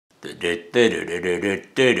Hi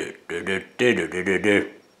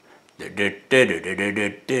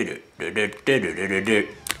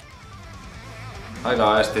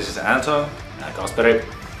guys, this is Anton and Kasperi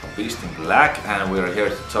from Beast in Black, and we are here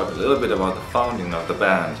to talk a little bit about the founding of the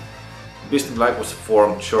band. Beast in Black was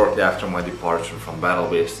formed shortly after my departure from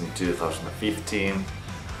Battle Beast in 2015,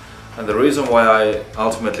 and the reason why I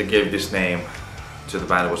ultimately gave this name to the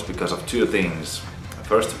band was because of two things.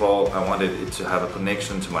 First of all, I wanted it to have a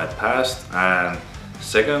connection to my past, and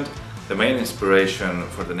second, the main inspiration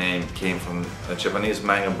for the name came from a Japanese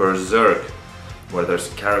manga, Berserk, where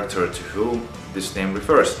there's a character to whom this name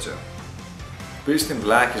refers to. Beast in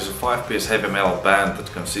Black is a 5-piece heavy metal band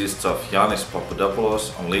that consists of Yannis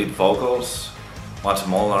Papadopoulos on lead vocals, Mats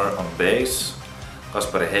Molnar on bass,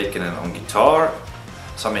 Kasperi Heikkinen on guitar,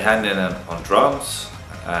 Sami Hänninen on drums,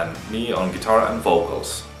 and me on guitar and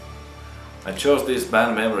vocals. I chose these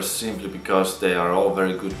band members simply because they are all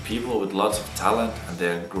very good people with lots of talent, and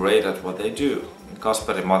they're great at what they do.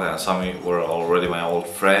 Kasperi, Mate and Sami were already my old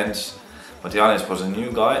friends, but Yannis was a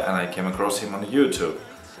new guy and I came across him on YouTube.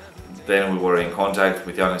 Then we were in contact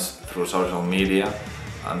with Yannis through social media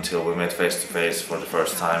until we met face to face for the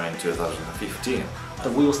first time in 2015.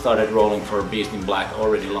 The wheels started rolling for Beast in Black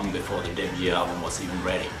already long before the debut album was even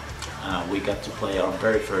ready. We got to play our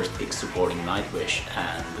very first gig supporting Nightwish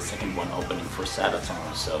and the second one opening for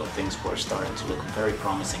Sabaton, so things were starting to look very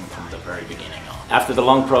promising from the very beginning on. After the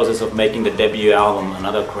long process of making the debut album,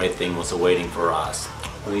 another great thing was awaiting for us.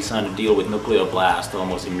 We signed a deal with Nuclear Blast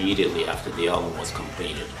almost immediately after the album was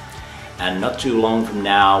completed. And not too long from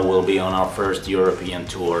now we'll be on our first European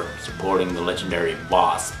tour, supporting the legendary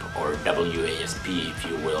WASP, or WASP if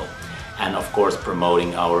you will, and of course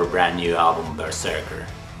promoting our brand new album Berserker.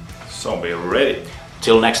 So be ready.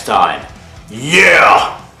 Till next time.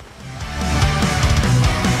 Yeah!